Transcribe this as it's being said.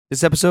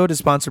This episode is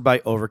sponsored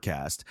by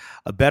Overcast,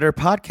 a better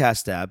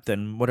podcast app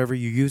than whatever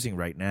you're using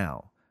right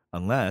now,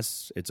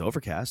 unless it's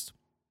Overcast.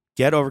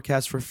 Get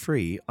Overcast for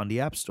free on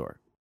the App Store.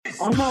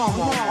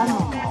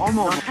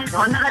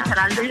 전화가 잘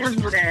안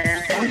들려서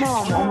그래.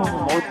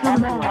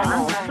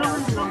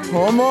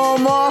 어머.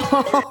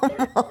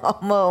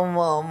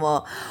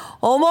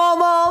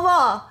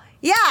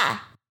 Yeah.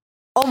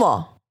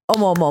 어머.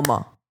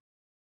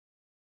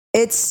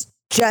 It's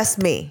just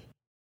me.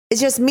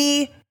 It's just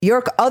me,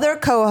 your other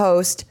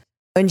co-host,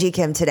 Eunji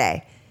Kim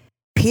today.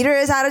 Peter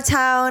is out of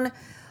town,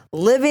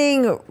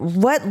 living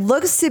what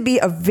looks to be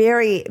a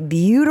very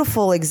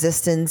beautiful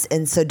existence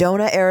in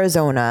Sedona,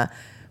 Arizona.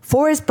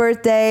 For his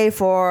birthday,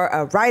 for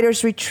a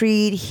writer's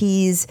retreat,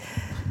 he's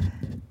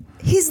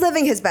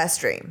living his best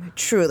dream,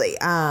 truly.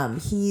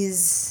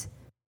 He's,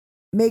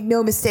 make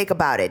no mistake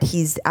about it,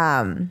 he's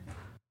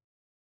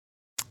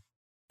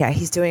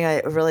doing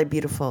a really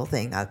beautiful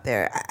thing out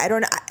there.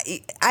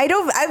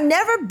 I've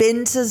never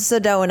been to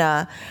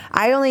Sedona.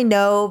 I only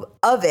know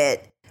of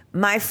it.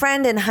 My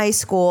friend in high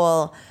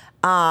school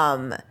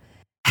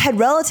had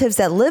relatives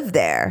that lived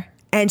there.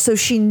 And so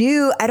she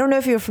knew, I don't know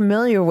if you're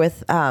familiar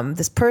with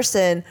this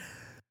person.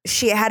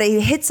 She had a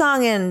hit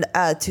song in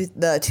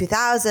the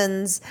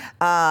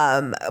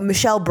 2000s,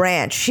 Michelle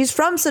Branch. She's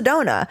from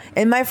Sedona.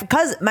 And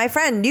my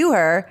friend knew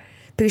her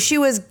because she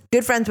was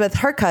good friends with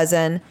her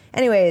cousin.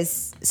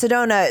 Anyways,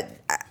 Sedona,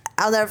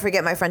 I'll never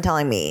forget my friend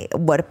telling me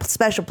what a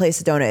special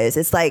place Sedona is.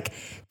 It's like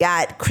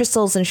got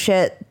crystals and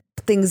shit.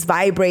 Things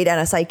vibrate on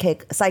a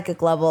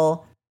psychic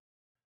level.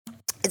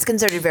 It's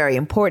considered very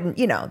important.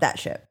 You know, that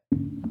shit.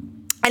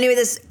 Anyway,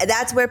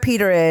 that's where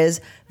Peter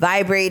is,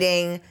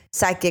 vibrating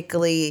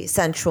psychically,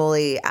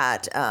 sensually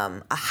at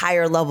a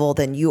higher level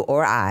than you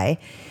or I.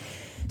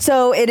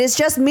 So it is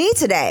just me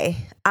today.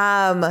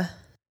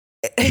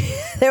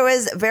 There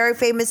was very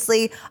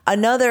famously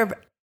another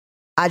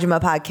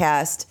Ajima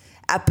podcast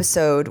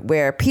episode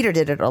where Peter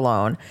did it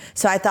alone.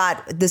 So I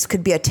thought this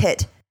could be a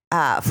tit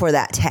for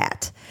that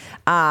tat.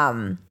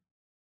 I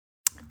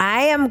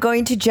am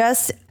going to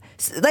just,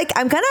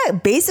 I'm going to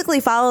basically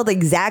follow the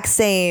exact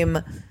same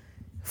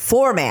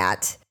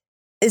format.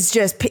 It's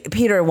just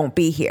Peter won't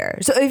be here.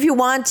 So if you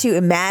want to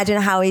imagine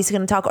how he's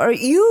going to talk, or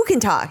you can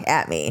talk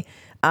at me,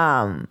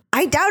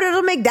 I doubt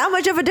it'll make that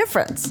much of a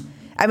difference.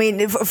 I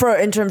mean, for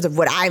in terms of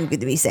what I'm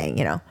going to be saying,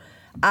 you know.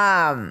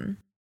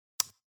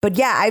 But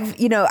yeah,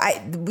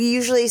 we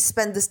usually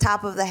spend this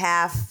top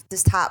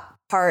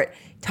part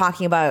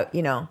talking about,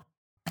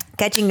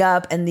 catching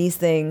up and these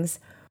things.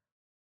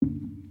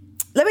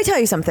 Let me tell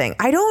you something.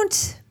 I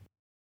don't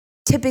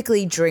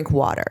typically drink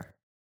water.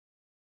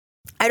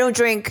 I don't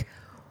drink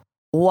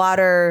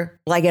water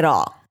at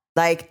all.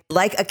 Like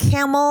a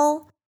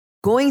camel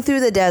going through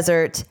the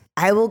desert,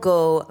 I will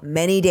go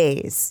many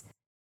days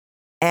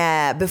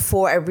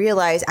before I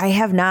realize I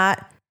have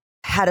not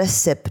had a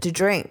sip to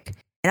drink.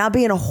 And I'll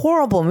be in a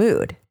horrible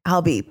mood.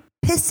 I'll be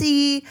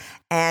pissy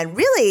and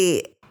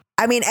really,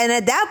 and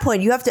at that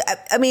point you have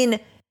to,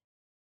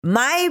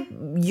 my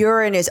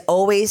urine is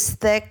always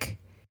thick.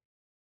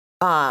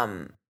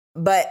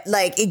 But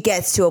it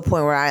gets to a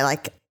point where I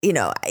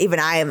even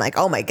I am like,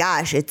 oh my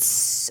gosh, it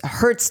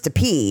hurts to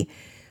pee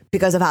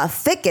because of how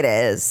thick it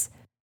is.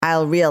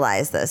 I'll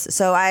realize this.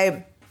 So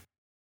I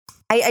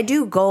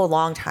do go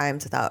long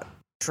times without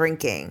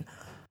drinking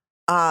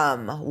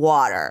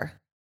water.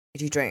 I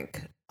do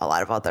drink a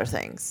lot of other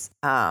things,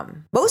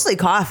 mostly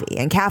coffee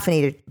and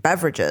caffeinated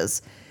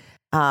beverages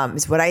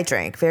is what I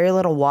drink. Very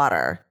little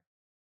water.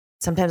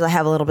 Sometimes I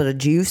have a little bit of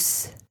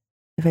juice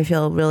if I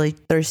feel really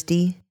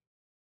thirsty.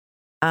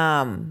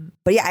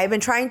 But yeah, I've been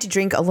trying to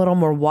drink a little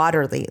more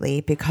water lately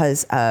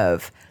because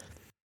of,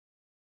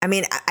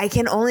 I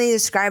can only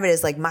describe it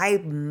as like my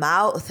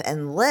mouth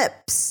and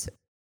lips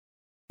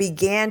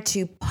began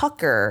to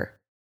pucker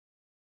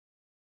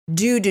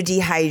due to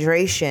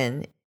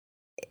dehydration.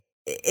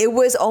 It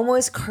was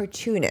almost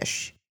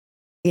cartoonish,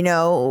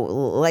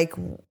 like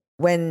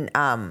when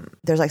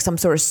there's like some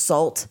sort of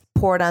salt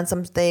poured on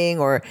something,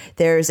 or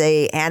there's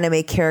a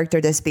anime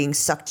character that's being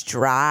sucked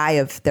dry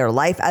of their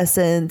life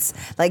essence.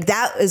 Like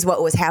that is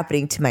what was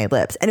happening to my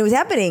lips, and it was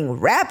happening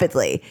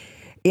rapidly.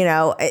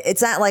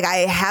 It's not like I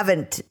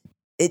haven't.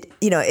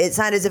 It's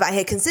not as if I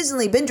had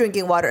consistently been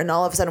drinking water and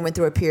all of a sudden went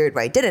through a period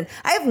where I didn't.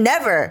 I have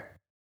never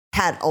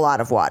had a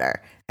lot of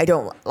water. I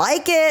don't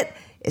like it.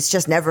 It's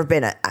just never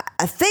been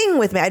a thing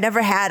with me. I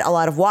never had a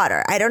lot of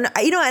water. I don't know,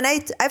 and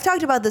I've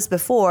talked about this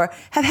before,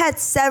 have had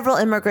several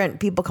immigrant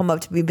people come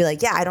up to me and be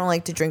like, yeah, I don't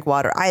like to drink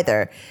water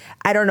either.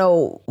 I don't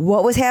know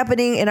what was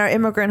happening in our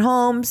immigrant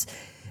homes.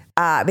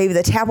 Maybe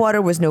the tap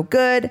water was no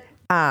good.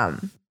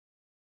 Who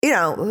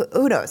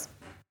knows?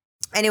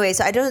 Anyway,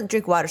 so I don't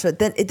drink water. So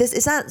then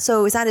it's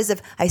not as if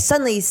I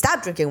suddenly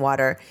stopped drinking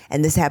water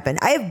and this happened.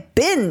 I have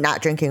been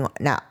not drinking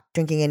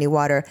any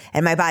water,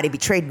 and my body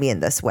betrayed me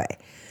in this way.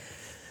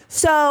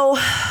 So,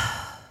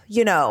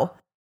 I've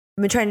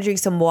been trying to drink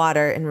some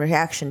water in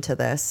reaction to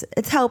this.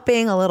 It's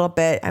helping a little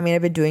bit. I've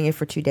been doing it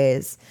for 2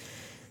 days.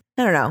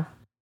 I don't know.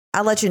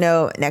 I'll let you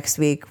know next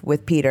week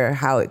with Peter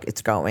how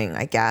it's going,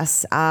 I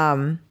guess.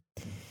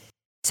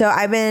 So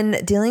I've been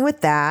dealing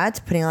with that,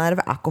 putting a lot of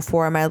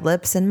Aquaphor on my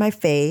lips and my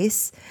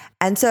face.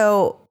 And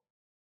so,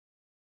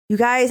 you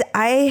guys,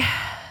 I'm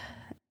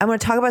going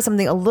to talk about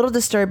something a little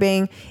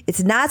disturbing.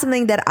 It's not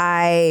something that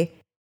I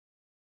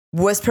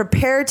was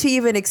prepared to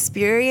even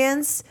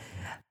experience,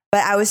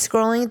 but I was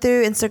scrolling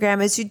through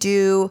Instagram as you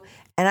do,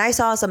 and I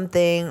saw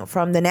something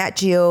from the Nat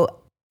Geo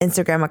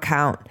Instagram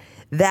account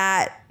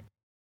that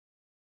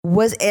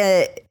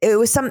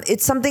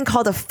it's something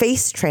called a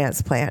face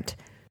transplant.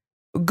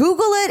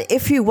 Google it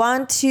if you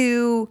want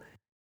to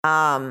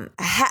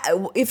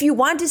if you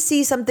want to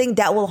see something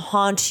that will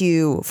haunt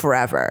you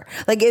forever.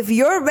 Like if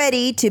you're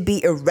ready to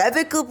be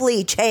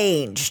irrevocably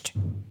changed,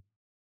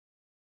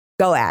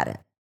 go at it.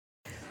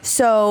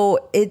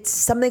 So it's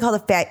something called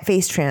a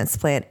face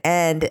transplant,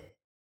 and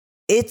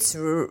it's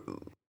ruined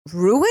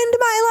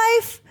my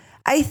life,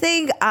 I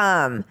think.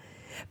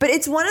 But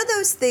it's one of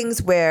those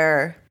things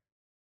where,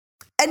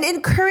 and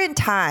in current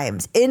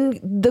times,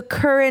 in the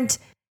current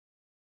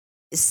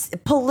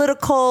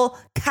political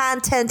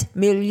content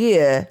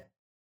milieu,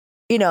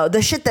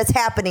 the shit that's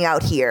happening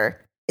out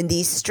here in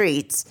these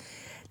streets,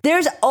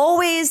 there's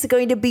always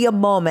going to be a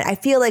moment. I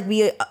feel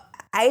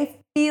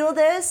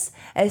this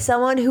as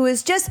someone who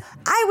is just,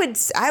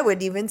 I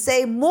would even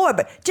say more,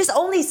 but just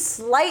only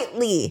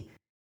slightly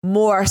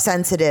more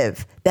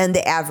sensitive than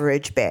the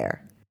average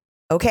bear.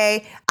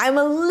 Okay? I'm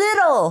a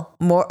little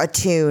more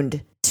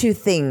attuned to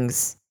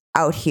things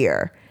out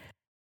here.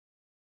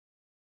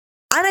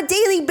 On a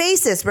daily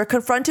basis, we're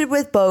confronted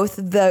with both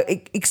the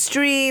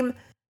extreme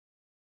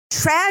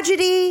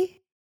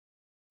tragedy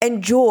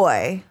and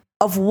joy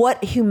of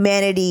what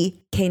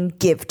humanity can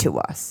give to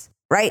us,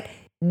 right?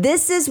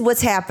 This is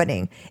what's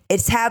happening.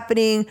 It's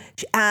happening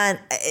and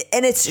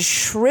it's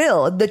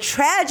shrill. The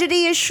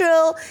tragedy is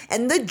shrill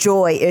and the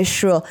joy is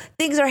shrill.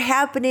 Things are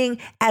happening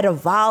at a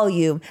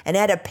volume and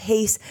at a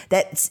pace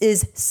that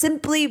is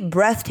simply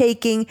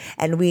breathtaking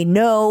and we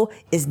know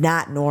is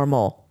not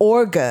normal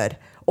or good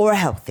or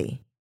healthy.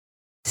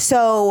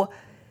 So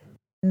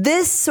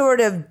this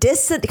sort of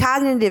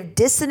cognitive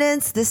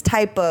dissonance, this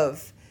type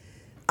of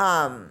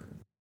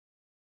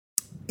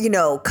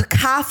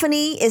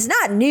cacophony is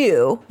not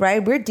new,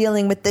 right? We're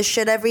dealing with this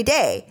shit every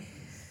day.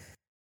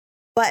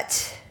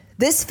 But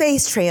this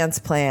face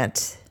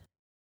transplant,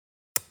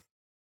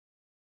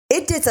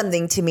 it did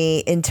something to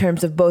me in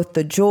terms of both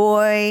the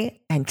joy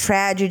and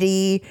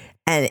tragedy.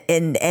 And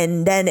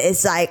then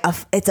it's like,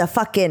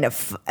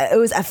 it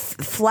was a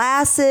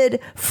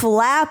flaccid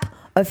flap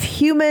of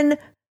human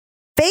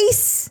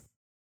face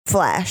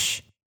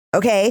flesh,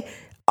 okay?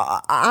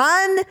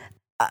 On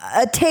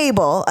a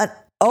table, an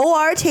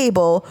OR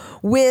table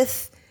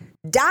with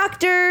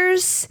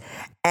doctors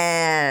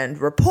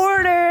and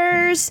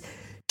reporters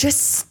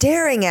just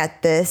staring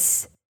at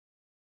this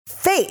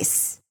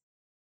face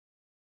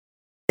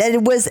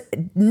that was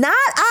not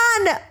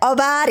on a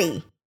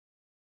body.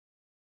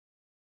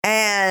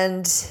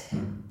 And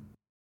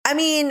I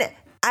mean,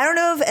 I don't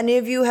know if any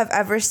of you have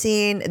ever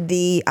seen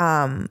the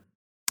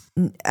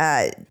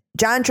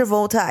John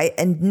Travolta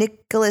and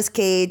Nicolas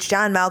Cage,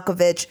 John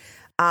Malkovich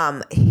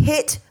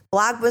hit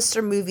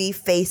blockbuster movie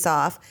Face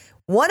Off,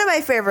 one of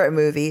my favorite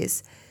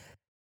movies.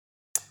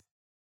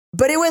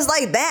 But it was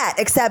like that,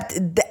 except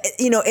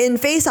in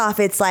Face Off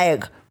it's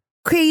like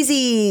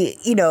crazy,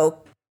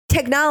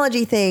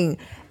 technology thing.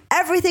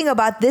 Everything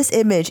about this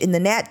image in the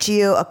Nat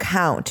Geo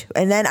account,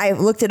 and then I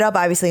looked it up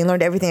obviously and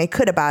learned everything I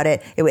could about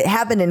it. It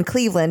happened in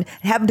Cleveland.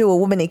 It happened to a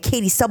woman named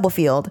Katie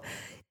Stubblefield.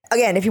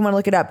 Again, if you want to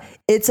look it up,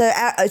 it's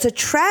a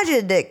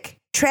tragedy.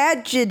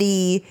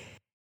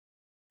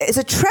 It's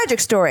a tragic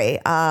story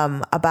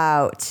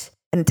about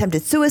an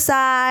attempted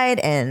suicide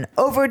and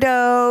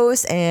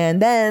overdose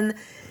and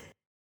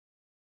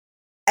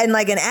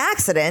like an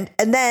accident.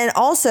 And then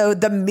also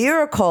the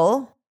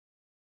miracle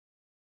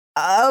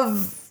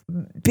of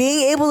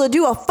being able to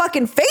do a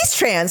fucking face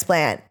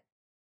transplant,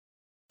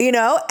 and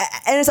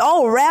it's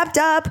all wrapped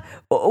up.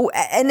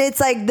 And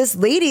it's like this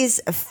lady's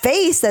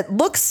face that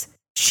looks,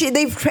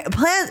 they've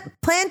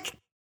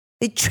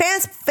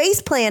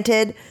face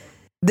planted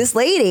this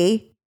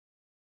lady.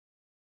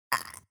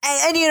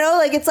 And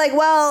like, it's like,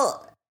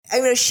 well,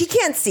 I mean, she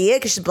can't see it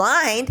because she's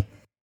blind,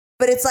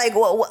 but it's like,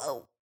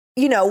 well,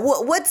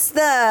 what's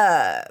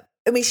the,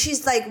 I mean,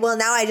 she's like, well,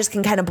 now I just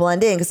can kind of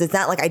blend in because it's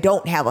not like I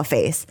don't have a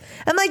face.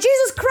 I'm like,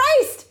 Jesus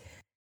Christ.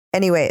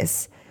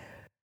 Anyways,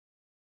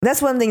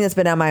 that's one thing that's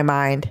been on my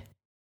mind.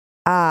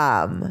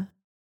 And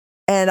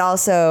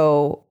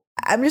also,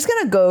 I'm just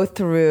going to go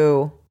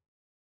through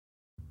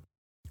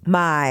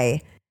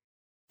my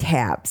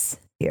tabs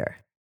here.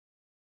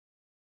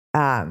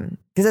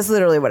 Because that's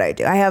literally what I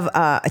do. I have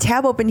a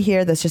tab open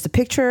here that's just a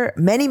picture,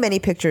 many, many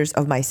pictures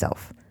of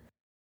myself.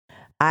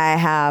 I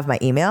have my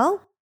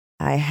email.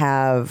 I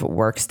have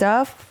work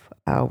stuff,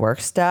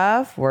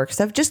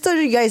 just so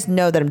you guys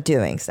know that I'm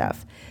doing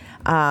stuff.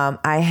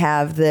 I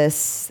have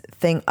this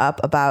thing up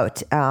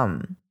about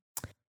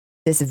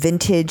this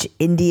vintage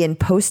Indian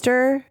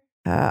poster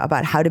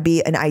about how to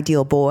be an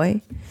ideal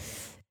boy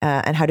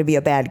and how to be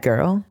a bad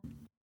girl.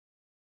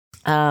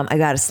 I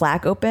got a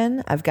Slack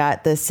open. I've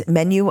got this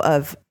menu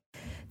of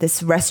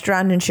this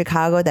restaurant in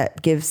Chicago that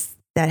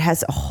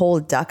has a whole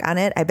duck on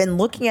it. I've been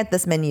looking at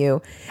this menu,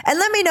 and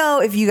let me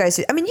know if you guys,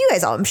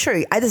 I'm sure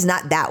this is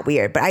not that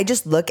weird, but I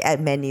just look at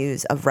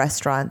menus of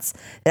restaurants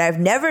that I've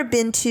never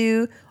been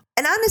to,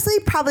 and honestly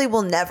probably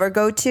will never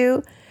go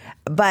to,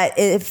 but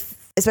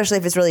especially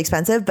if it's really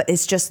expensive, but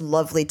it's just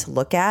lovely to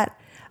look at.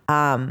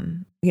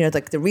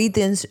 Like to read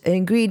the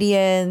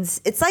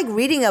ingredients. It's like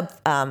reading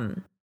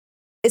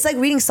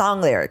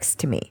song lyrics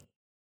to me.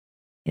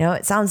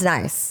 It sounds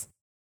nice.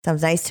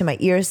 Sounds nice to my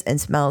ears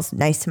and smells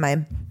nice to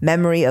my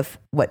memory of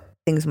what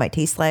things might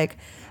taste like.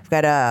 I've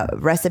got a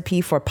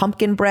recipe for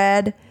pumpkin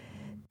bread,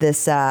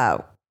 this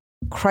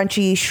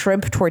crunchy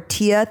shrimp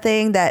tortilla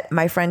thing that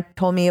my friend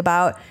told me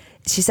about.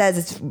 She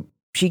says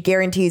she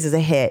guarantees is a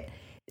hit.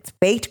 It's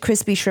baked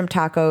crispy shrimp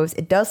tacos.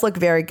 It does look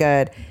very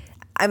good.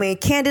 I mean,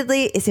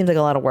 candidly, it seems like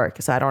a lot of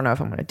work, so I don't know if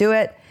I'm going to do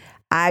it.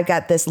 I've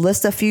got this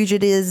list of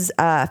fugitives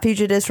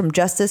from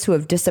justice who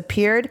have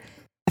disappeared.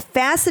 A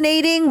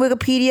fascinating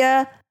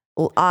Wikipedia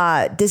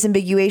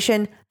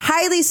disambiguation.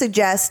 Highly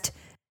suggest,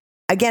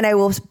 again, I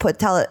will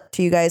tell it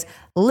to you guys,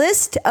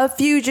 list of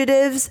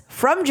fugitives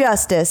from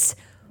justice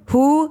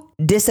who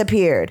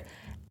disappeared.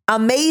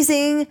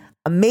 Amazing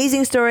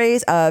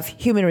stories of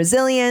human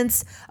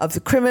resilience, of the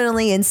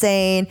criminally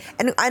insane,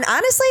 and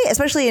honestly,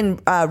 especially in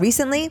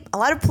recently, a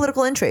lot of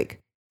political intrigue.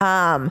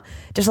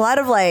 Just a lot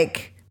of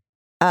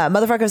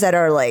motherfuckers that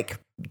are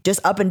just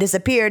up and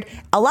disappeared.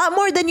 A lot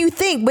more than you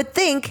would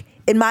think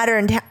in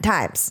modern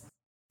times.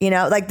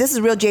 This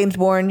is real James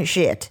Bourne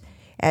shit.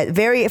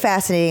 Very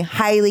fascinating.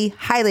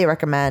 Highly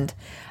recommend.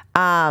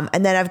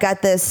 And then I've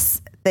got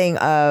this thing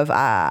of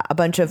a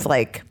bunch of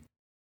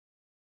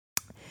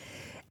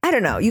I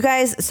don't know, you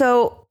guys.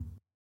 So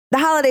the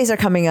holidays are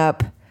coming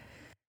up.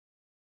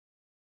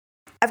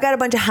 I've got a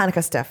bunch of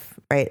Hanukkah stuff,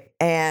 right?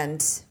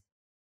 And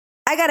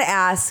I got to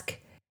ask,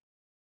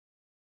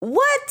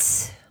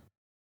 what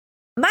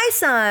my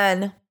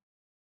son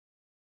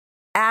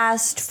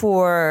asked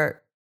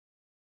for.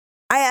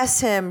 I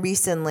asked him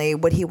recently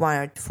what he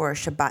wanted for a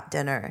Shabbat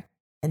dinner.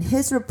 And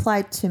his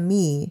reply to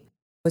me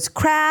was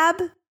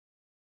crab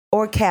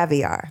or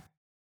caviar.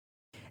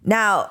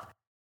 Now,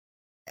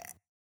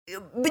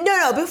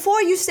 no,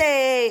 before you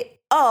say,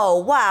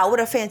 oh, wow, what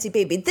a fancy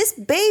baby. This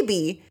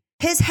baby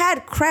has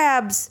had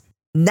crabs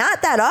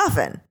not that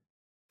often.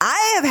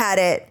 I have had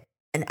it,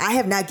 and I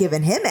have not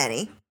given him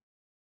any.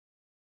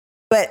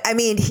 But, I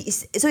mean,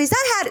 he's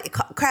not had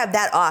crab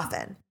that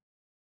often.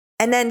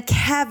 And then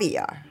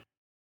caviar.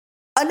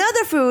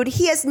 Another food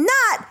he has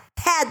not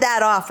had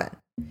that often.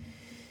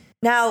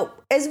 Now,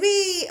 as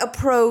we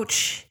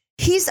approach,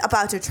 he's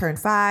about to turn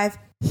 5.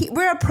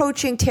 We're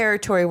approaching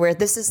territory where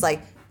this is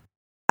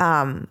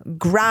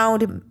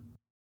ground.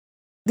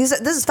 This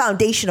is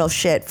foundational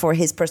shit for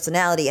his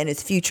personality and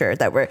his future.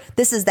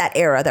 This is that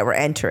era that we're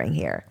entering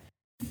here.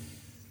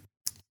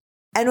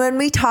 And when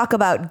we talk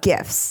about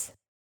gifts,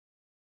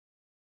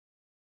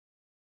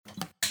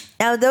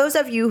 now those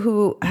of you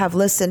who have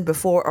listened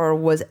before or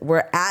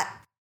were at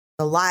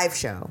the live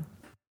show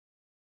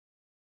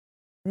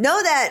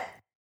know that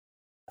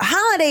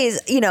holidays,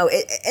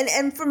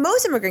 and for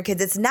most immigrant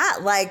kids, it's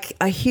not like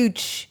a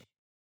huge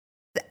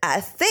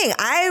thing.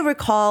 I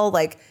recall,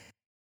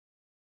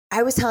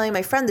 I was telling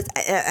my friend this,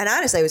 and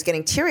honestly, I was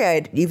getting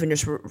teary-eyed even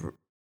just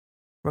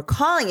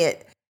recalling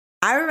it.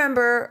 I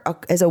remember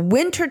as a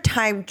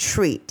wintertime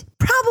treat,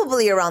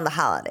 probably around the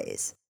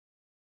holidays,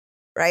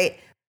 right?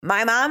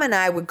 My mom and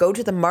I would go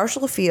to the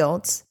Marshall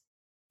Fields.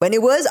 When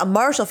it was a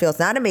Marshall Fields,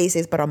 not a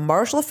Macy's, but a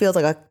Marshall Fields,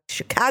 like a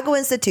Chicago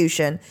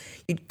institution.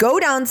 You'd go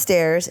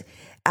downstairs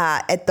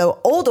at the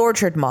old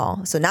Orchard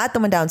Mall. So not the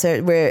one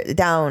downstairs,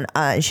 down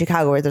in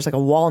Chicago where there's a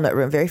walnut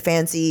room, very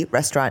fancy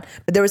restaurant.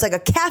 But there was a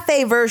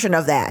cafe version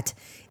of that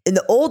in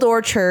the old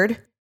Orchard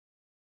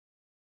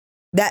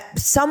that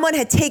someone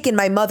had taken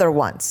my mother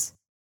once.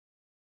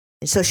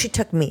 And so she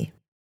took me.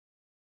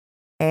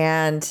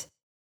 And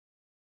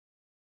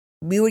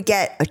we would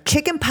get a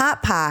chicken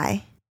pot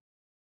pie.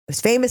 It was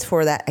famous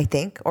for that, I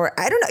think. Or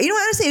I don't know.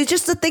 Honestly, it was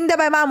just a thing that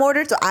my mom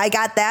ordered. So I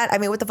got that. I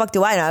mean, what the fuck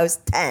do I know? I was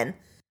 10.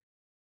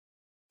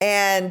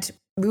 And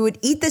we would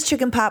eat this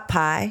chicken pot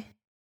pie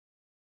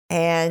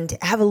and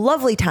have a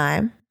lovely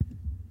time.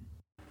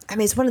 I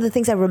mean, it's one of the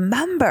things I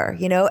remember,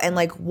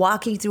 and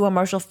walking through a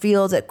Marshall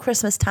Fields at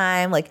Christmas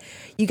time,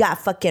 you got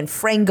fucking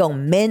Frango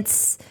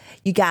mints,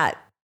 you got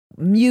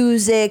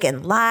music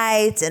and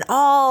lights and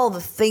all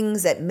the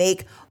things that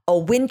make a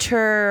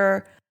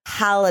winter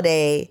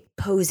holiday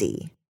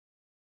cozy.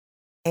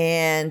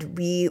 And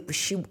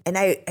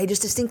I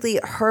just distinctly,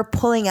 her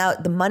pulling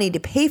out the money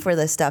to pay for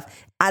this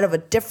stuff out of a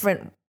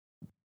different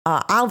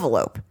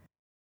envelope,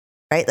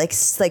 right? Like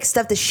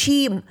stuff that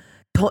she,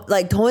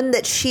 the one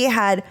that she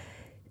had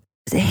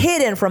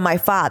hidden from my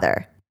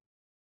father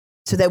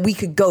so that we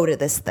could go to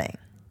this thing.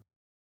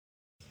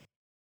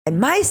 And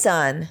my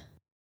son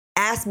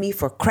asked me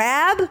for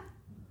crab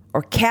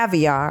or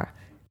caviar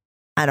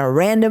on a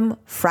random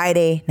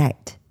Friday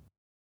night.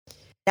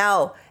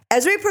 Now,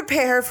 as we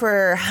prepare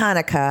for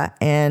Hanukkah,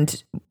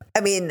 and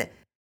I mean,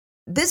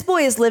 this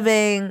boy is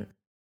living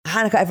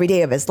Hanukkah every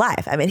day of his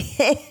life. I mean,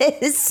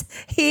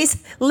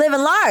 he's living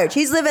large.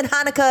 He's living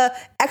Hanukkah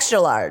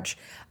extra large.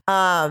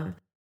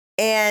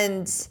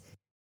 And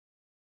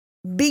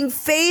being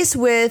faced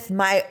with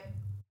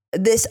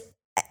this,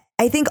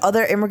 I think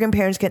other immigrant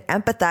parents can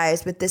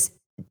empathize with this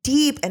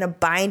deep and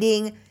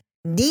abiding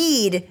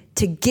need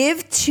to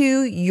give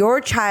to your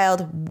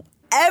child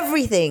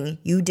everything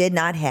you did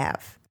not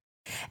have,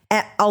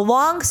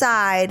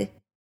 alongside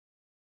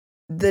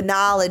the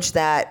knowledge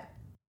that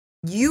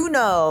you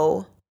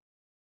know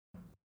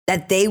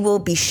that they will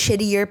be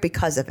shittier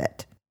because of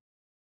it.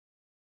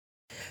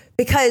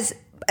 Because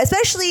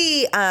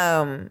especially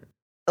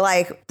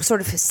like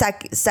sort of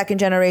second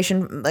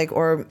generation, like,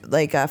 or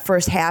like a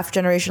first half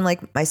generation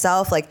like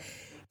myself, like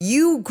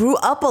you grew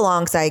up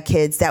alongside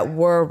kids that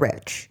were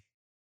rich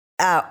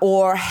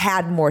or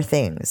had more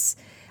things.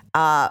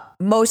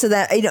 Most of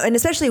them, you know, and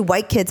especially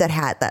white kids that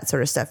had that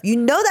sort of stuff. You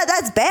know that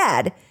that's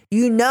bad.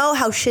 You know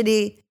how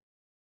shitty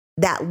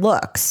that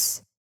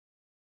looks.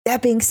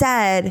 That being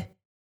said,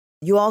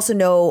 you also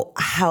know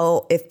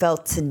how it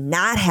felt to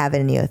not have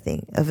any of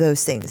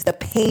those things. The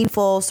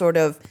painful sort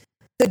of.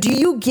 So do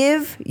you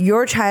give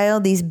your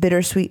child these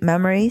bittersweet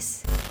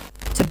memories?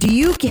 So do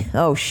you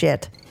oh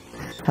shit.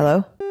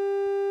 Hello?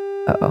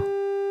 Uh-oh.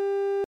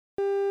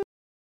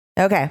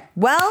 Okay.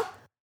 Well,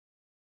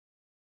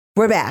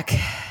 we're back.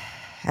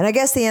 And I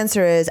guess the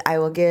answer is I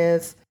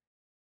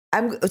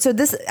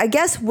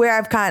guess where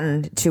I've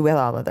gotten to with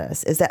all of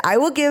this is that I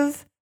will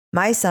give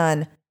my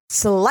son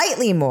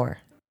slightly more.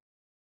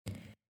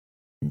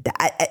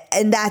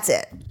 And that's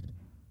it.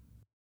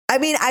 I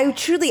mean, I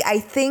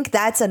think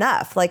that's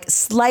enough. Like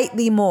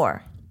slightly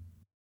more.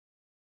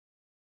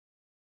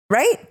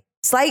 Right?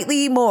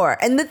 Slightly more.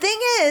 And the thing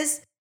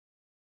is,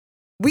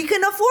 we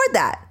can afford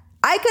that.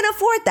 I can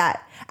afford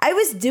that. I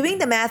was doing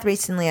the math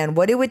recently on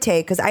what it would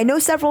take, because I know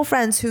several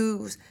friends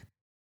whose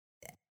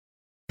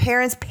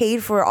parents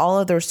paid for all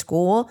of their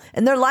school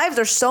and their lives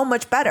are so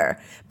much better.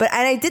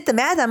 And I did the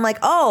math. I'm like,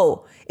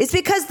 oh, it's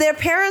because their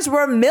parents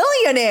were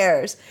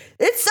millionaires.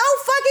 It's so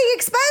fucking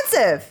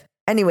expensive.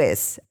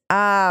 Anyways,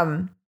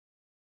 I'm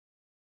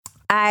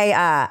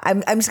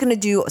just going to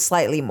do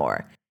slightly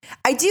more.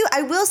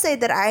 I will say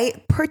that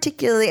I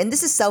particularly, and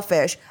this is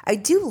selfish, I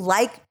do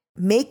like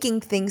making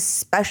things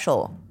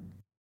special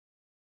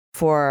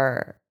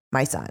for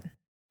my son.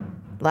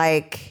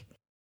 Like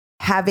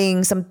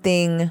having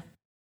something,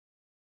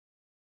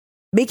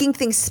 making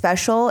things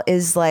special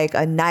is like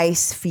a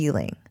nice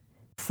feeling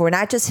for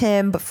not just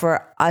him, but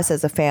for us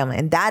as a family.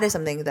 And that is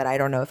something that I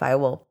don't know if I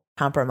will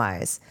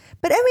compromise.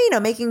 But I mean, you know,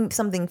 making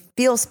something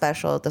feel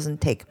special doesn't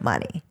take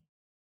money.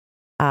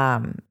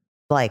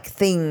 Like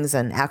things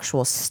and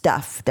actual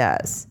stuff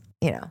does,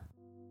 you know.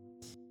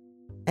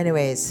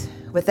 Anyways,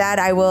 with that,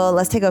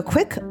 let's take a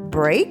quick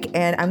break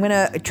and I'm going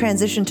to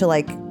transition to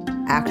like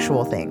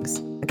actual things.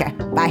 Okay,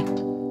 bye.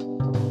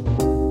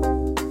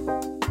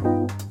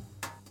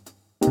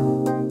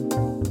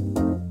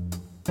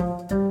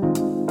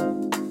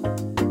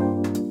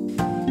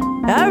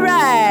 All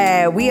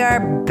right, we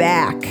are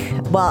back.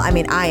 Well, I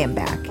mean, I am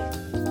back.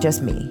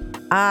 Just me.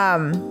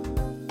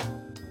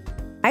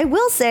 I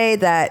will say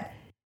that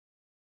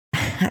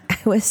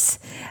I was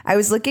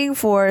looking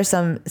for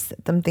some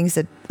things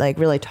to like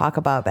really talk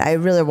about, but I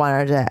really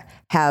wanted to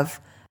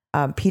have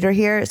Peter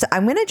here. So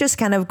I'm going to just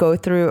kind of go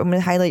through, I'm going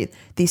to highlight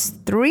these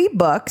 3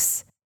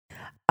 books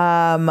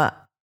about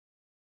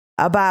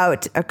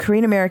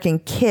Korean American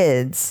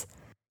kids.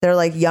 They're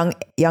like young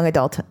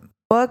adult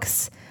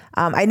books.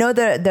 I know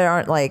that there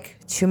aren't like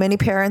too many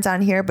parents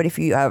on here, but if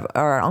you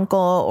are an uncle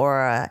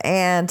or an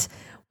aunt,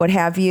 what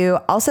have you.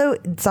 Also,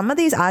 some of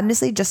these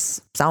honestly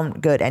just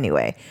sound good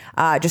anyway,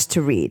 just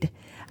to read.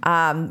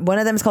 One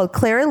of them is called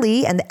Clara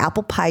Lee and the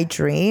Apple Pie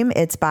Dream.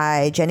 It's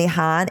by Jenny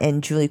Han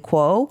and Julia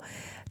Kuo.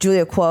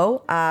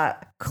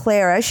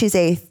 Clara, she's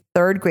a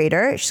 3rd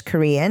grader. She's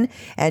Korean,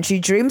 and she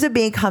dreams of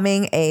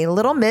becoming a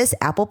little Miss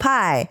Apple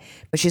Pie,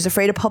 but she's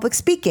afraid of public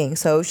speaking.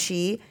 So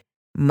she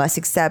must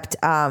accept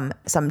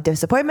some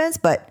disappointments,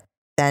 but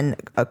then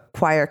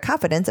acquire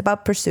confidence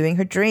about pursuing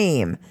her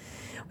dream.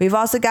 We've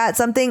also got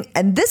something,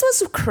 and this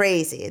was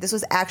crazy. This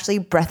was actually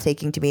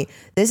breathtaking to me.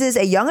 This is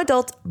a young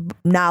adult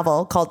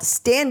novel called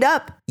Stand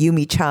Up,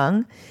 Yumi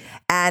Chung.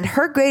 And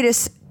her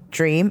greatest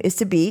dream is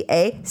to be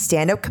a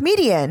stand-up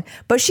comedian,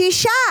 but she's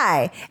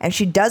shy and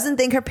she doesn't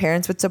think her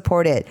parents would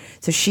support it.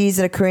 So she's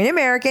a Korean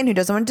American who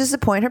doesn't want to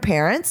disappoint her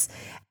parents.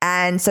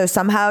 And so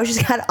somehow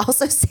she's got to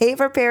also save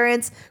her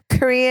parents'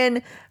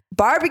 Korean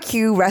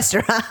barbecue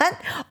restaurant,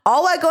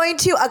 all while going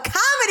to a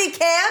comedy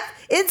camp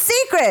in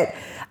secret.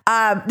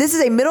 This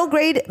is a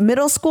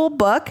middle school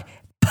book,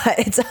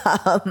 but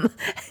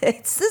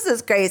this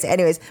is crazy.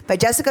 Anyways, by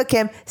Jessica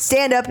Kim,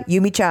 Stand Up,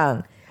 Yumi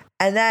Chung.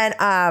 And then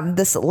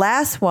this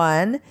last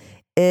one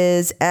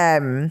is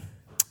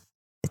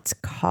it's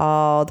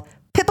called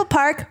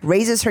Park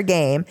Raises Her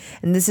Game,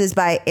 and this is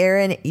by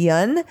Erin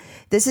Yun.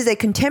 This is a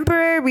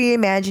contemporary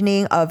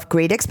reimagining of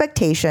Great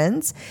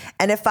Expectations,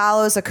 and it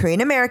follows a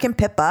Korean American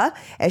Pippa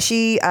as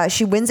she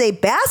wins a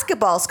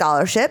basketball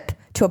scholarship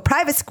to a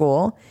private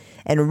school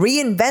and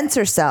reinvents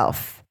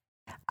herself.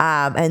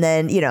 And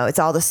then, it's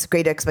all this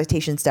Great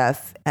Expectation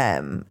stuff,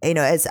 as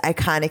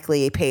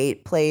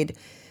iconically played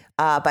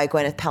by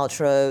Gwyneth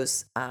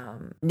Paltrow's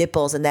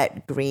nipples in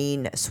that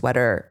green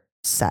sweater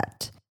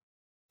set.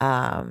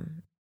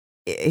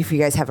 If you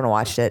guys haven't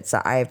watched it,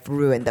 so I've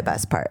ruined the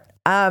best part.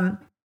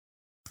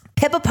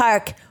 Pippa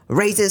Park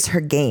Raises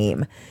Her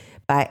Game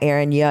by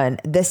Erin Yun.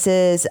 This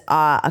is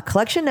a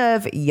collection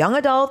of young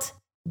adult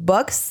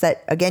books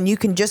that, again, you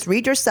can just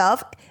read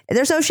yourself. And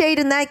there's no shade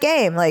in that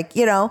game.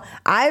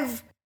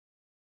 I've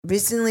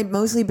recently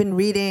mostly been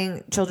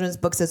reading children's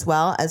books as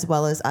well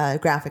as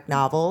graphic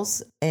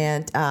novels.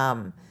 And,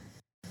 I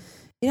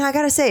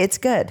got to say, it's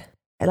good.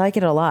 I like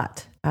it a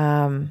lot.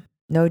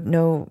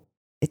 No,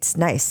 it's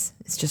nice.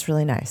 It's just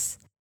really nice.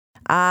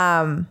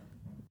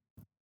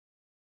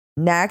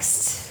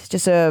 Next,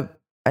 just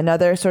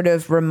another sort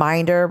of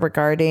reminder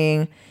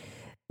regarding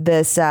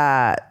this,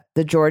 the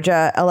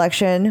Georgia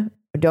election.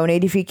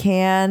 Donate if you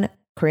can.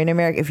 Korean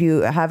American, if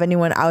you have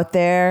anyone out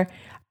there,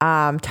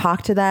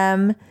 talk to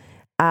them.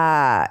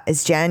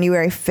 It's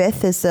January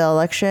 5th is the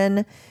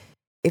election.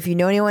 If you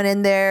know anyone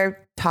in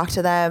there, talk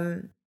to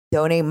them,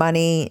 donate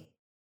money.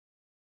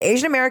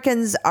 Asian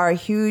Americans are a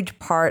huge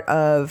part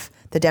of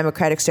the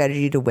Democratic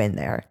strategy to win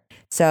there.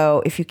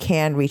 So if you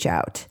can, reach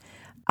out.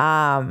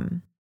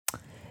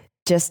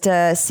 Just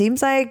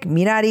seems like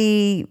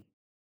Minari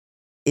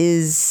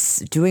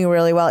is doing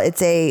really well.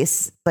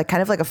 It's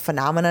kind of like a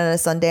phenomenon at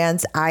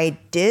Sundance. I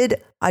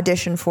did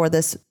audition for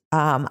this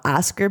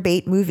Oscar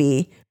bait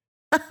movie,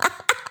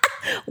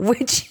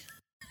 which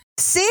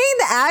seeing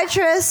the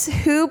actress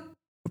who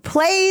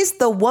plays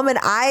the woman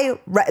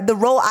the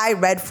role I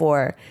read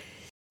for,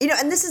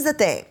 and this is the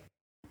thing.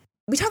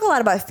 We talk a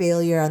lot about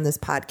failure on this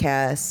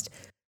podcast.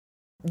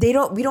 We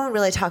don't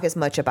really talk as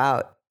much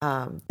about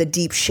the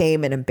deep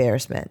shame and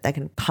embarrassment that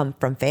can come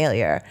from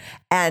failure.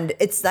 And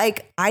it's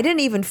like, I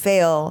didn't even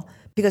fail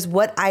because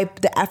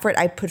the effort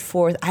I put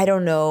forth, I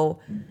don't know,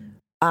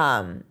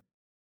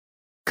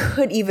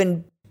 could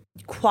even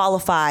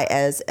qualify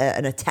as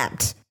an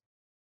attempt.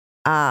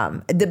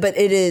 But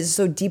it is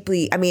so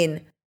deeply,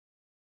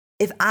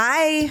 if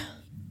I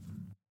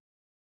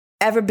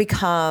ever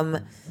become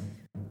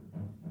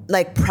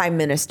like Prime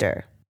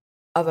Minister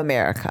of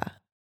America,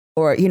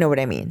 or you know what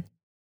I mean,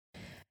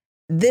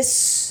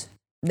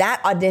 that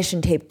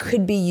audition tape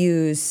could be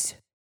used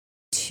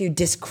to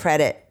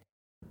discredit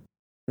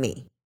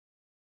me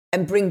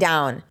and bring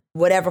down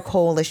whatever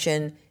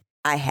coalition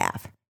I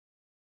have.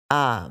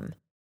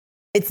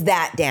 It's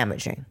that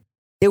damaging.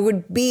 There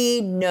would be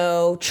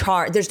no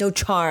charm. There's no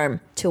charm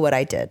to what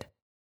I did.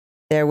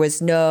 There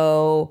was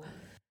no,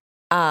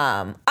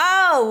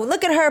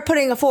 look at her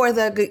putting forth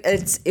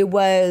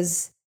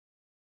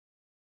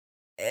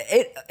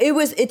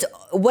it's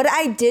what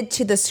I did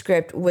to the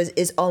script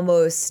is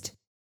almost,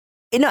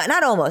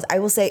 not almost, I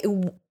will say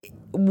it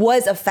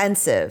was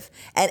offensive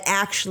and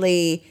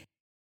actually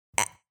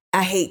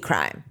a hate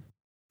crime.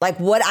 Like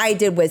what I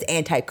did was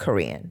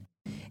anti-Korean.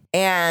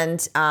 And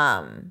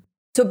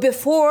so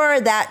before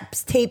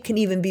that tape can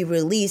even be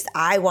released,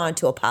 I want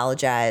to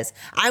apologize.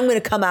 I'm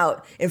going to come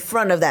out in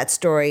front of that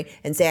story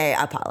and say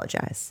I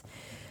apologize.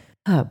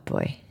 Oh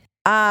boy.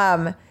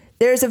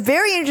 There's a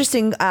very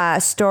interesting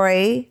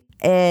story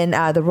in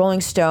the Rolling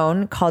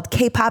Stone called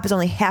K-pop is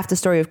only half the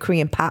story of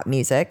Korean pop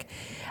music.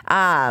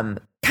 Kind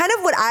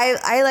of what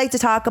I like to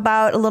talk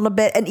about a little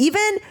bit. And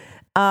even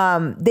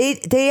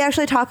they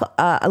actually talk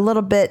a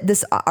little bit,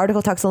 this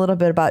article talks a little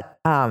bit about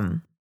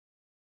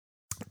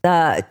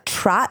the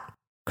trot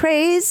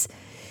craze.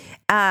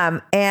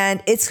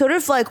 And it's sort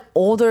of like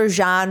older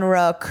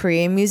genre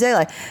Korean music.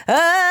 Like,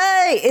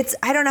 hey,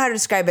 I don't know how to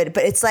describe it,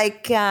 but it's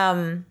like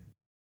dee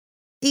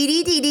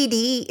dee dee dee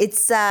dee.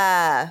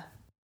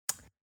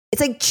 It's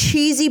like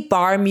cheesy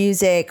bar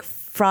music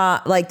from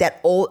like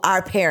that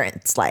our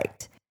parents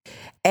liked.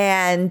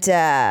 And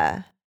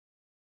yeah,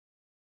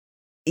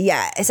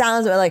 it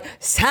sounds like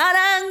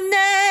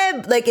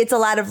사랑해. Like it's a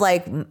lot of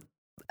like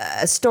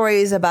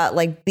stories about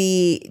like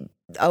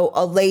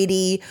a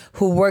lady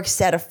who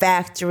works at a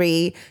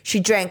factory. She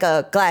drank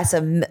a glass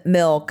of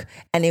milk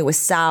and it was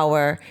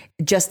sour,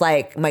 just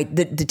like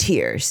the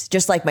tears,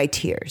 just like my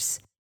tears.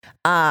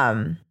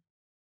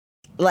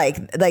 Like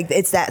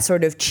it's that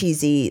sort of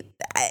cheesy.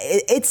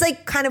 It's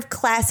like kind of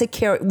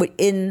classic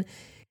in.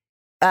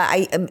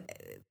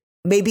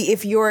 Maybe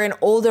if you're an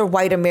older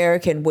white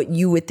American, what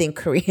you would think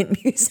Korean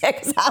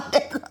music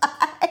sounded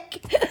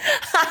like.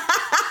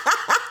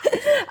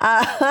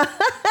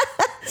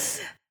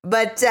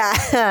 But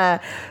yeah,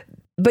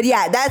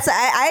 that's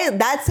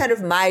kind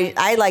of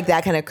I like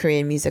that kind of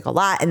Korean music a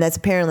lot, and that's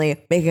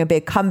apparently making a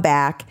big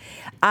comeback.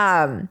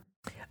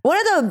 One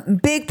of the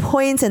big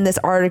points in this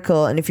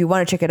article, and if you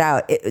want to check it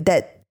out,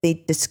 that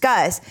they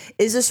discuss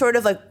is the sort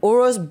of like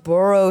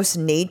Ouroboros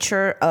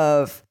nature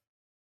of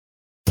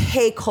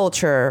K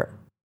culture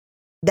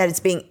that is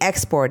being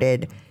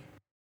exported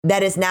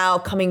that is now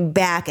coming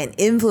back and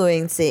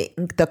influencing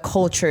the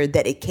culture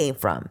that it came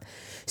from.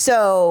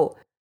 So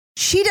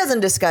she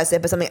doesn't discuss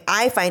it, but something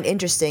I find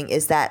interesting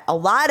is that a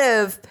lot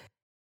of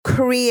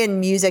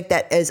Korean music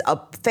that is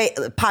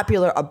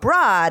popular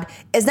abroad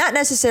is not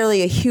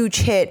necessarily a huge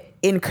hit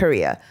in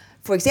Korea.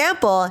 For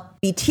example,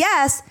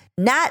 BTS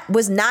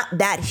was not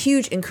that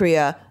huge in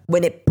Korea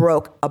when it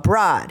broke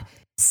abroad.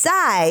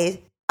 Psy,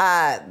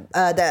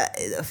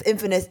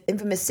 the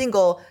infamous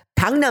single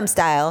Gangnam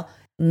Style,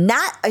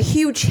 not a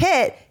huge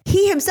hit.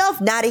 He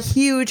himself not a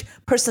huge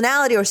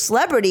personality or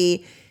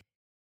celebrity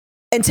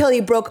until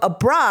he broke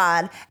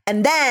abroad,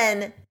 and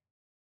then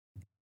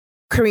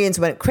Koreans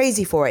went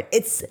crazy for it.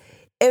 It's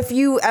if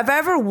you have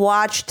ever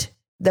watched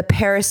the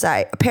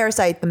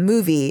Parasite the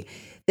movie,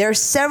 there are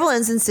several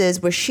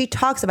instances where she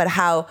talks about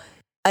how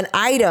an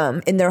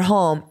item in their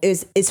home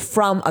is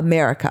from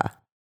America.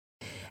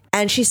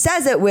 And she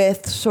says it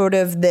with sort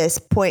of this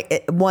point,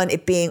 one,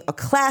 it being a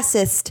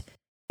classist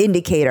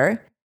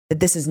indicator that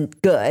this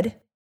isn't good.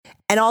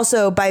 And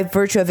also by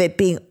virtue of it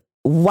being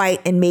white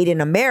and made in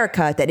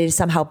America, that it is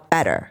somehow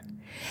better.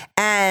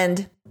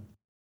 And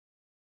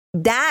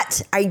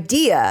that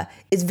idea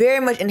is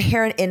very much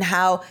inherent in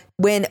how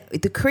when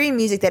the Korean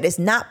music that is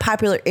not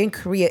popular in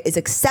Korea is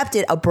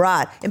accepted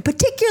abroad, in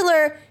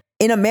particular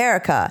in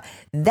America,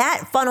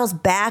 that funnels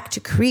back to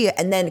Korea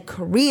and then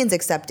Koreans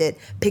accept it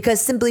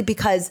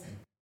because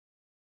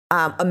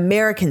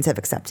Americans have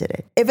accepted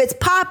it. If it's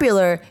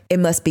popular, it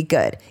must be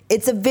good.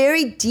 It's a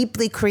very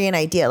deeply Korean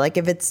idea. Like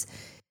if it's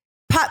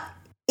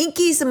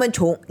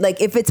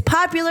if it's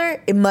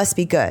popular, it must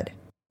be good,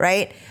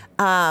 right?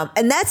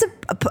 And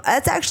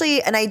that's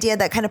actually an idea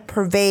that kind of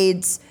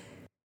pervades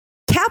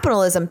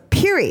capitalism,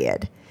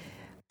 period.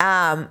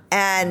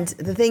 And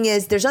the thing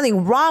is, there's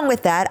nothing wrong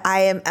with that.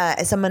 I am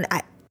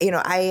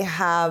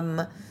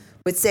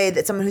would say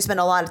that someone who spent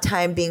a lot of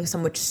time being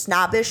somewhat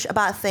snobbish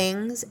about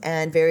things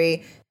and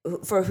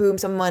for whom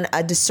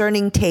a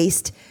discerning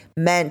taste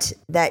meant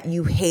that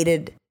you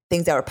hated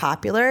things that were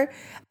popular.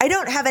 I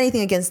don't have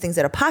anything against things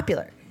that are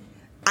popular.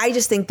 I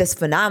just think this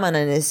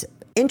phenomenon is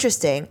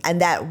interesting,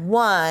 and that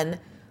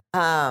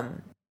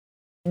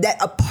that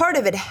a part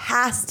of it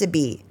has to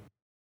be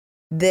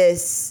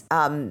this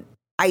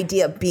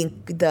idea of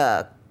being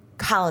the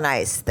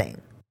colonized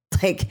thing.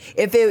 Like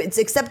if it's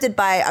accepted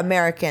by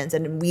Americans,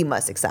 and we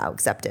must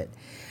accept it.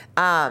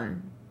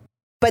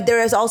 But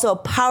there is also a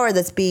power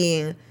that's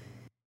being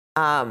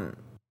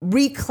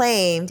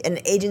reclaimed, an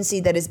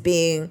agency that is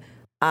being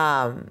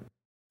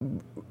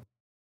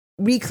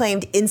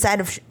reclaimed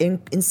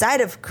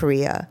inside of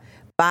Korea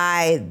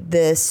by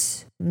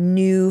this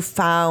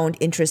newfound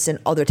interest in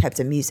other types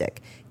of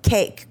music,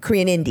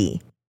 Korean indie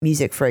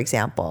music, for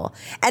example.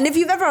 And if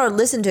you've ever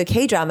listened to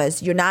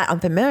K-dramas, you're not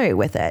unfamiliar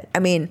with it. I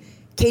mean,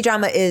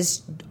 K-drama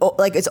is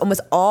like, it's almost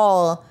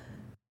all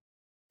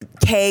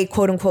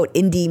quote unquote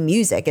indie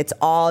music. It's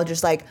all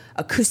just like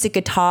acoustic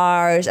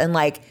guitars and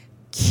like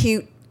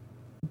cute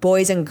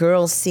boys and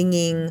girls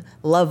singing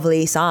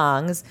lovely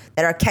songs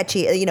that are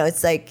catchy. You know,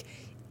 it's like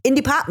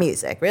indie pop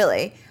music,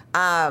 really.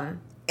 And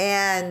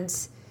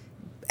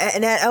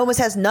it almost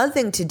has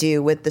nothing to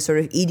do with the sort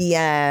of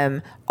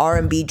EDM,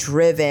 R&B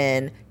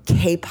driven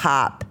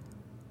K-pop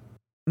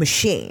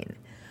machine.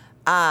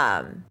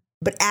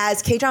 But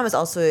as K-dramas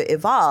also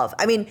evolve,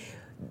 I mean,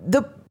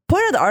 the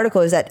point of the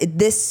article is that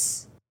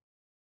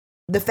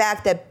the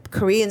fact that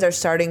Koreans are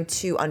starting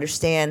to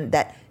understand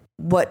that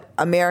what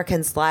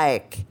Americans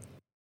like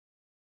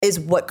is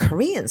what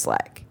Koreans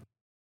like.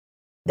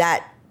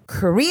 That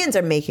Koreans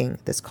are making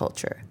this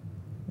culture.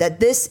 That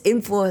this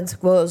influence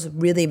goes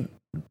really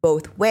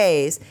both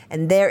ways,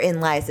 and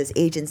therein lies this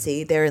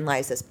agency, therein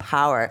lies this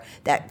power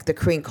that the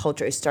Korean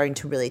culture is starting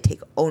to really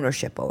take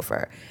ownership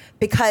over.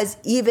 Because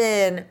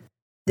even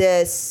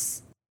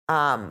this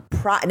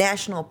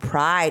national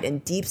pride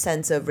and deep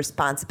sense of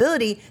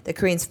responsibility that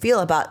Koreans feel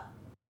about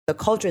the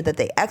culture that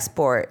they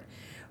export,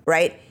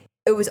 right?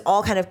 It was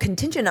all kind of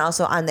contingent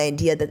also on the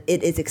idea that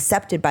it is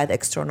accepted by the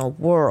external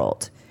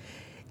world.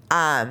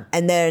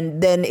 And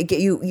then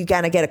you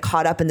kind of get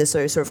caught up in this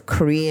sort of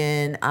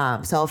Korean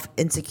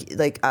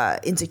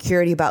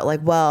insecurity about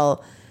like,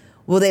 well,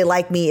 will they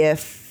like me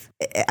if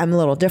I'm a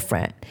little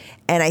different?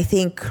 And I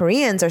think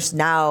Koreans are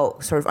now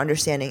sort of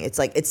understanding it's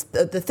like it's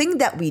the thing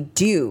that we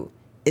do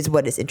is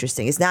what is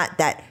interesting. It's not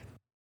that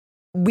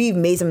we've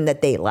made something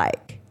that they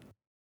like,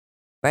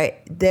 right?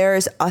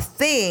 There's a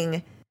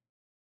thing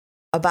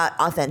about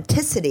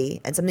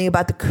authenticity and something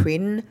about the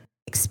Korean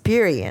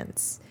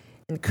experience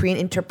and Korean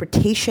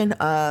interpretation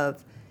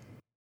of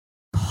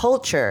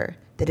culture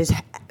that is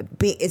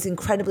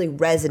incredibly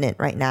resonant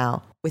right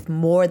now with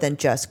more than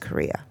just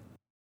Korea.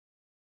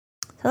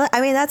 So,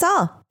 I mean, that's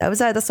all. That's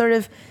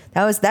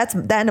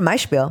the end of my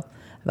spiel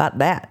about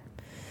that.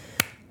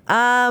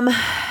 And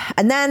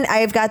then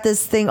I've got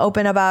this thing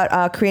open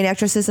about Korean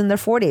actresses in their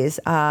 40s,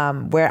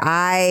 where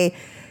I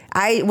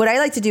what I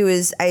like to do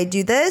is I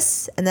do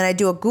this, and then I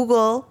do a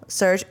Google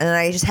search, and then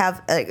I just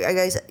have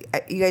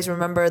you guys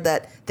remember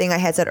that thing I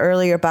had said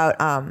earlier about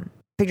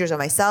pictures of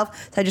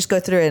myself? So I just go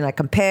through it and I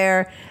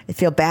compare. I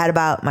feel bad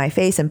about my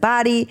face and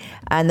body,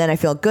 and then I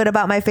feel good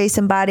about my face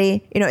and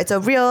body. You know, it's a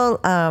real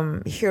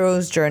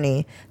hero's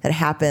journey that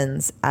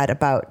happens at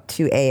about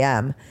 2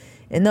 a.m.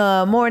 in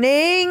the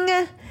morning,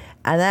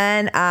 and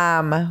then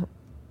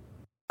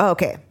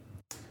okay.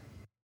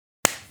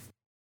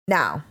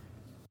 Now,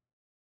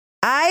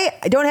 I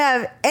don't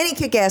have any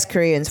kick-ass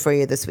Koreans for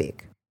you this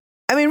week.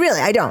 I mean,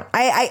 really, I don't.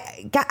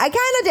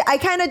 I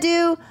kind of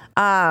do.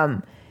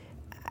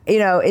 You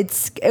know,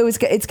 it's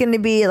going to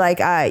be like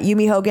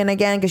Yumi Hogan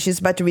again because she's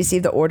about to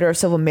receive the Order of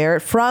Civil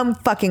Merit from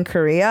fucking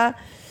Korea.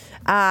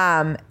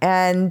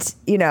 And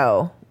you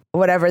know,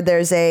 whatever.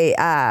 There's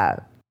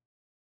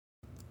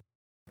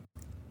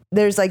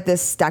like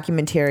this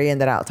documentarian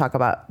that I'll talk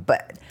about.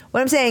 But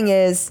what I'm saying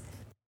is,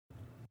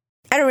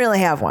 I don't really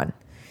have one.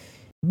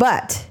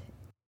 But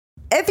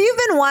if you've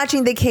been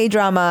watching the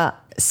K-drama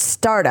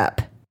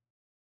Startup,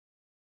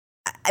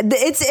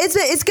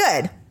 it's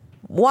good.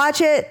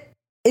 Watch it.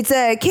 It's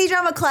a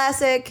K-drama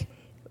classic,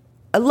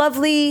 a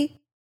lovely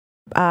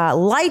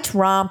light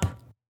romp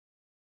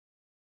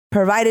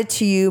provided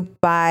to you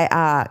by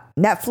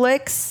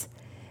Netflix,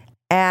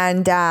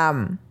 and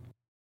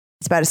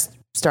it's about a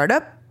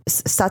startup.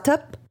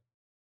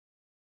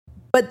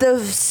 But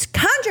the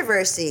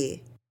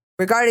controversy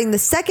regarding the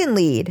second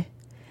lead,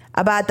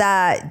 about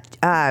that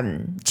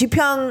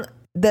Ji-pyong,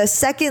 the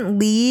second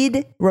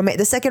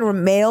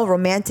male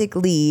romantic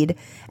lead,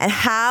 and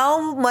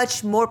how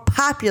much more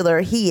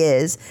popular he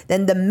is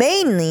than the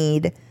main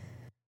lead,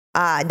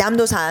 Nam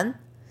Do-san,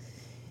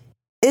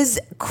 is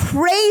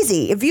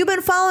crazy. If you've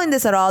been following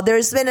this at all,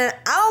 there's been an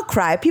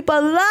outcry. People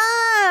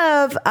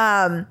love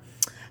Han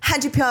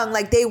Ji-pyong.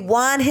 Like, they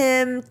want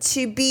him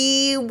to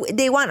be,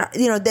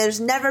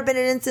 there's never been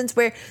an instance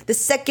where the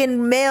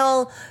second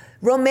male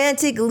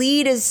romantic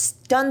lead is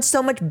done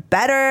so much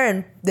better,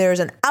 and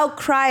there's an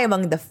outcry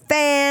among the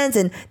fans,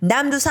 and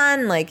Nam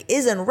Do-san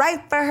isn't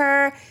right for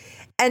her.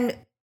 And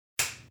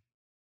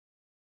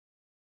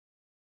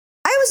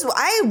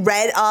I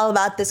read all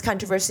about this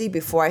controversy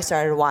before I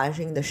started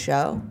watching the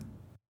show,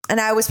 and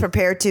I was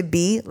prepared to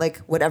be like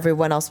what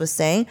everyone else was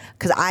saying,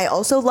 because I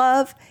also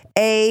love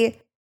a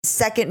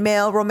second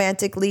male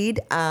romantic lead.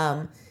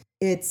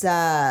 It's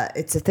a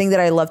thing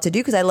that I love to do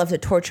because I love to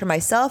torture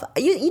myself.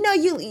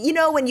 You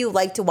know when you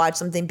like to watch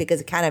something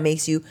because it kind of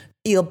makes you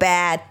feel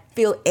bad,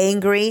 feel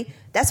angry.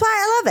 That's why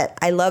I love it.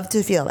 I love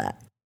to feel that.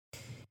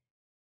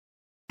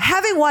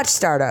 Having watched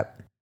Startup,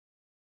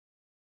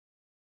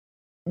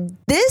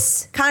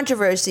 this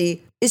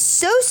controversy is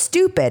so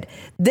stupid.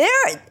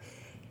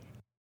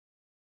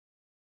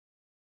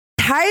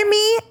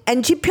 Taemi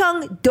and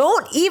Ji-pyong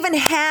don't even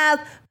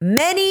have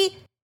many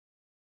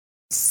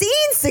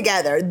scenes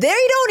together.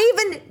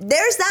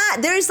 There's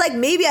like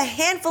maybe a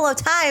handful of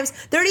times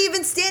they're not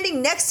even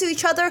standing next to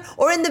each other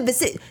or in the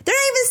vicinity. They're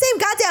not even the same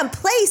goddamn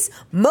place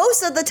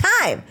most of the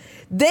time.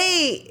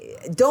 They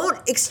don't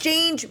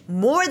exchange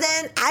more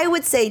than, I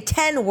would say,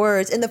 10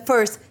 words in the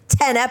first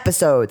 10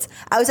 episodes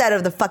outside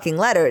of the fucking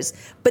letters.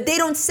 But they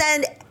don't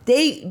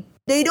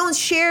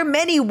share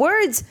many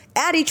words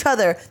at each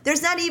other.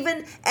 There's not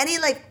even any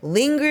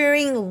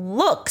lingering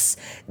looks.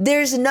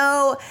 There's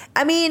no,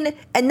 and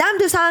Nam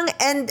Do-sang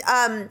and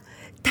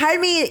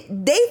Taemi,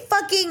 they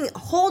fucking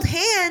hold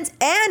hands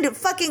and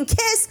fucking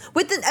kiss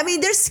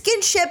there's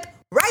skinship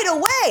right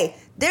away.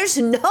 There's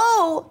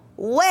no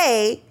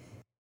way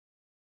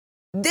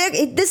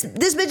this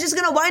bitch is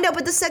gonna wind up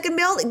with the second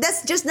male.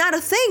 That's just not a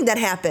thing that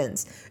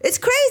happens. It's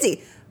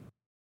crazy.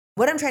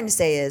 What I'm trying to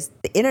say is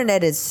the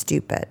internet is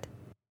stupid.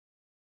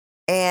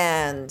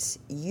 And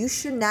you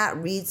should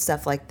not read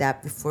stuff like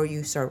that before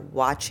you start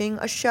watching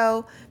a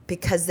show,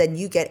 because then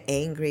you get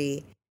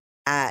angry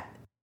at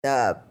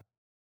the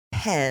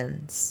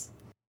pens.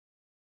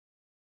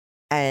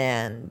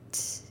 And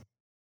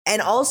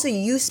also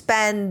you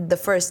spend the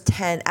first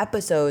 10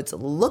 episodes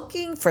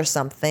looking for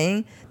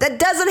something that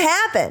doesn't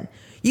happen.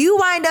 You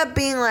wind up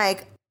being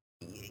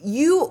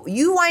you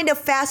wind up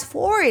fast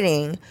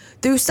forwarding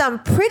through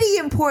some pretty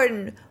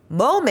important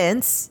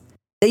moments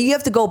that you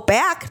have to go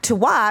back to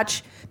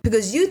watch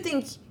because you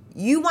think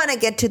you want to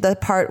get to the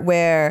part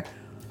where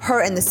her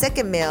and the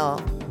second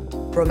male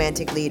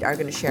romantic lead are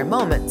going to share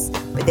moments,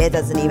 but that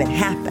doesn't even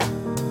happen.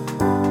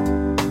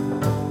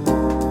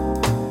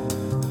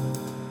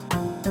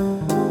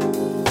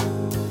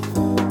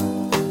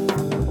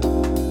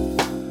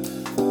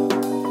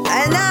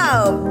 And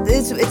now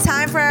it's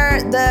time for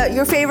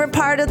your favorite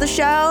part of the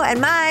show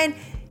and mine,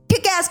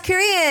 Kick-Ass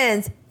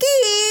Koreans.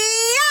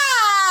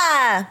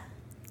 Kia!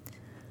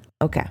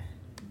 Okay.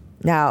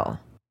 Now,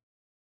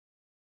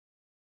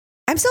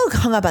 I'm still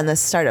hung up on this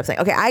startup thing.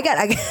 Okay, I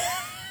got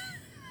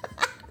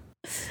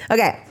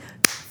okay.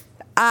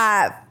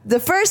 The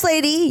first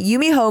lady,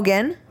 Yumi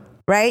Hogan,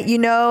 right? You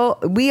know,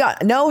 we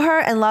know her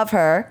and love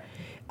her.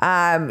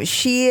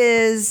 She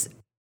is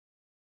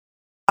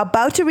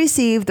about to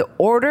receive the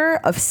Order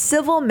of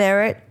Civil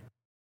Merit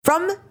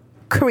from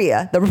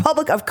Korea, the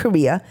Republic of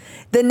Korea,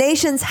 the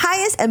nation's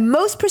highest and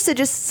most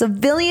prestigious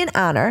civilian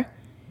honor,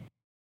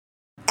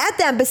 at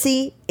the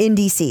embassy in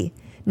DC.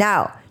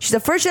 Now, she's a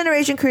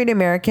first-generation Korean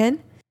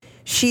American.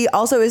 She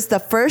also is the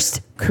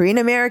first Korean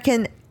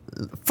American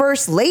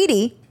first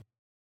lady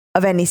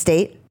of any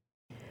state.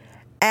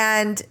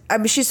 And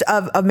she's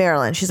of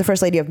Maryland. She's the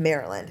first lady of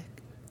Maryland.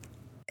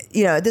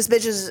 You know, this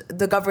bitch is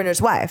the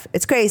governor's wife.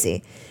 It's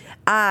crazy.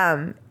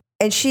 And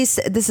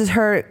this is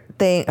her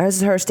thing. This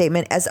is her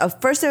statement. As a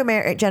first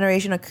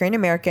generation of Korean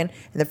American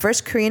and the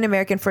first Korean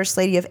American first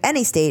lady of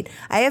any state,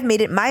 I have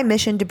made it my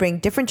mission to bring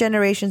different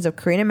generations of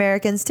Korean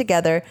Americans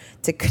together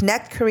to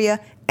connect Korea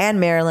and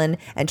Maryland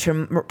and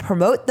to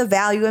promote the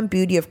value and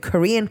beauty of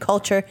Korean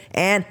culture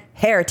and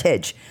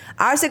heritage.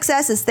 Our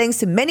success is thanks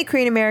to many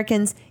Korean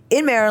Americans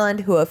in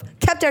Maryland who have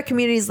kept our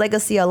community's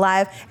legacy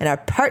alive and our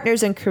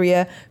partners in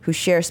Korea who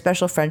share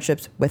special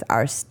friendships with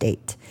our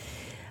state.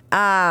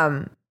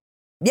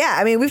 Yeah,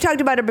 I mean, we've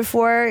talked about her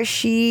before.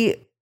 She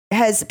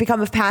has become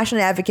a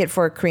passionate advocate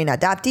for Korean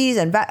adoptees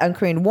and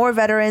Korean War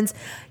veterans.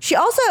 She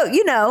also,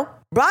 you know,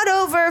 brought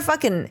over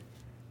fucking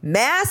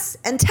masks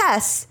and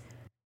tests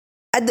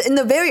in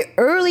the very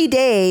early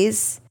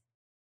days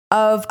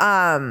of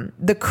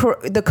the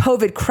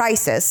COVID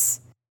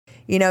crisis.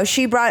 You know,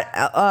 she brought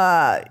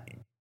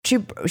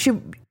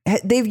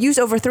they've used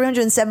over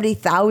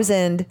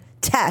 370,000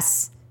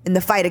 tests in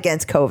the fight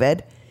against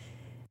COVID.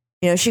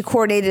 You know, she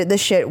coordinated this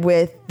shit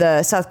with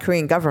the South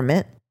Korean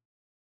government.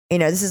 You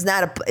know,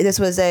 this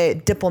was a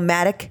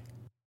diplomatic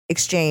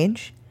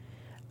exchange.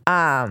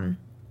 Yeah.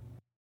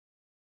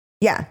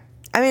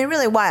 I mean,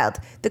 really wild.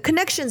 The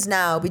connections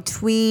now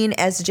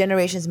as the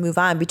generations move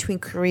on between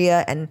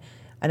Korea and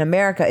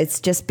America,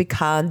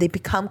 they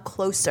become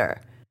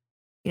closer.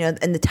 You know,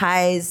 and the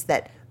ties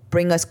that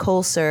bring us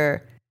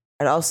closer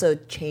are also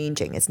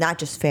changing. It's not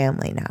just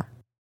family now.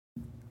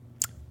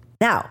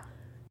 Now,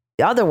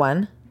 the other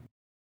one,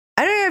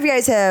 I don't know if you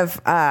guys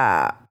have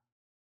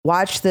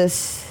watched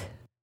this.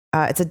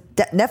 It's a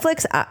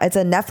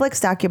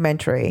Netflix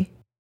documentary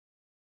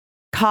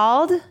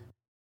called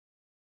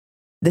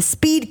The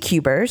Speed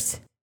Cubers.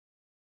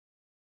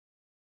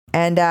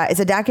 And it's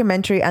a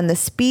documentary on the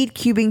speed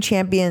cubing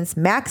champions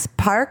Max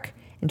Park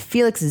and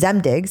Felix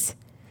Zemdigs.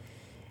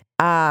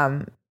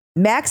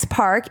 Max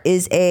Park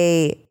he's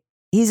a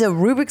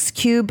Rubik's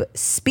Cube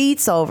speed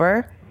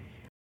solver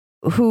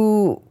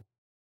who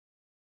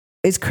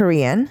is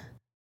Korean.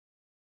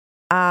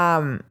 But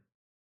I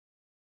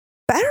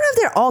don't know if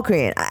they're all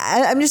Korean.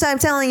 I'm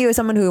telling you as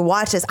someone who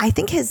watched this, I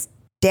think his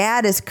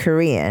dad is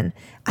Korean.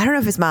 I don't know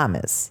if his mom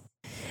is.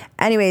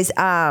 Anyways,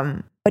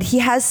 but he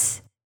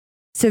has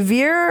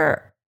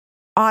severe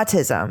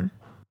autism,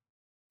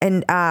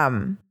 and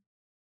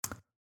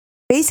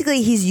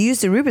basically he's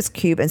used the Rubik's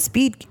Cube and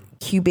speed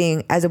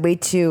cubing as a way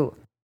to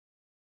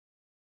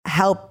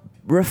help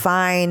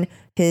refine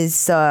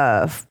his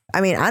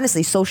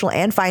honestly, social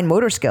and fine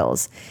motor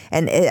skills,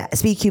 and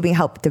speed cubing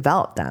helped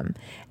develop them.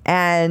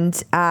 And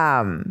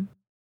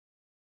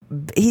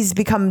he's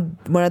become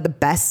one of the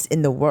best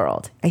in the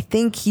world. I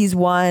think he's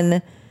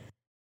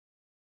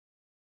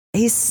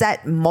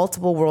set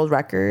multiple world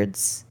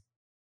records,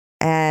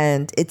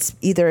 and it's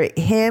either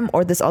him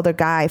or this other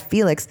guy,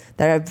 Felix,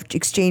 that have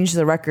exchanged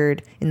the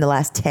record in the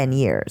last 10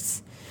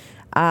 years.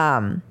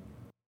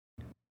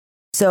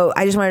 So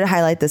I just wanted to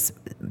highlight this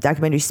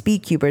documentary, Speed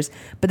Cubers.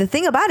 But the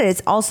thing about it,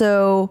 it's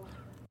also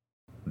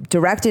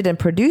directed and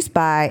produced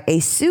by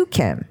Soo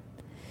Kim.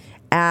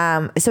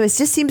 So it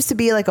just seems to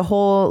be like a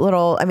whole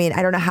little, I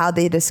don't know how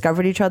they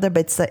discovered each other,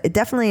 but it's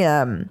definitely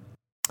a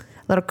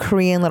little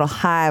Korean little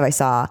hive I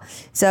saw.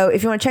 So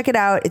if you want to check it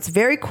out, it's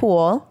very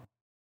cool,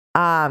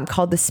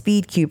 called The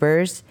Speed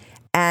Cubers.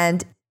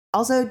 And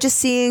also just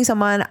seeing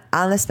someone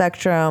on the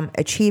spectrum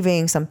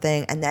achieving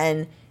something, and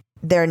then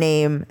their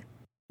name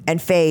and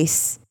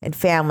face and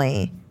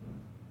family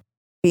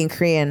being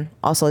Korean,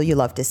 also you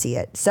love to see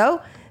it.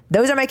 So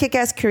those are my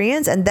kick-ass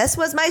Koreans, and this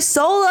was my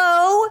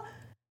solo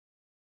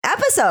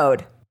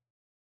episode.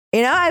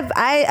 You know,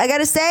 I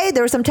gotta say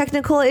there were some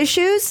technical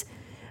issues.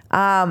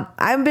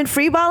 I've been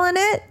freeballing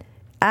it.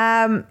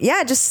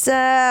 Just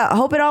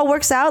hope it all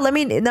works out. Let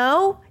me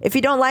know if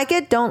you don't like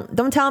it.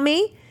 Don't tell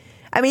me.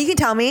 I mean, you can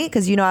tell me,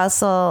 because you know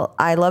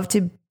I love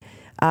to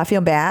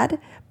feel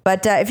bad.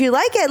 But if you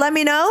like it, let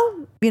me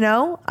know. You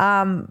know,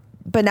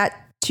 but not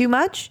too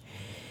much.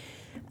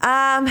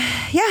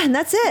 And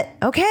that's it.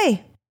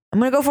 Okay, I'm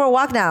gonna go for a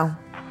walk now.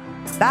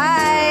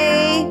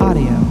 Bye.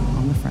 Audio.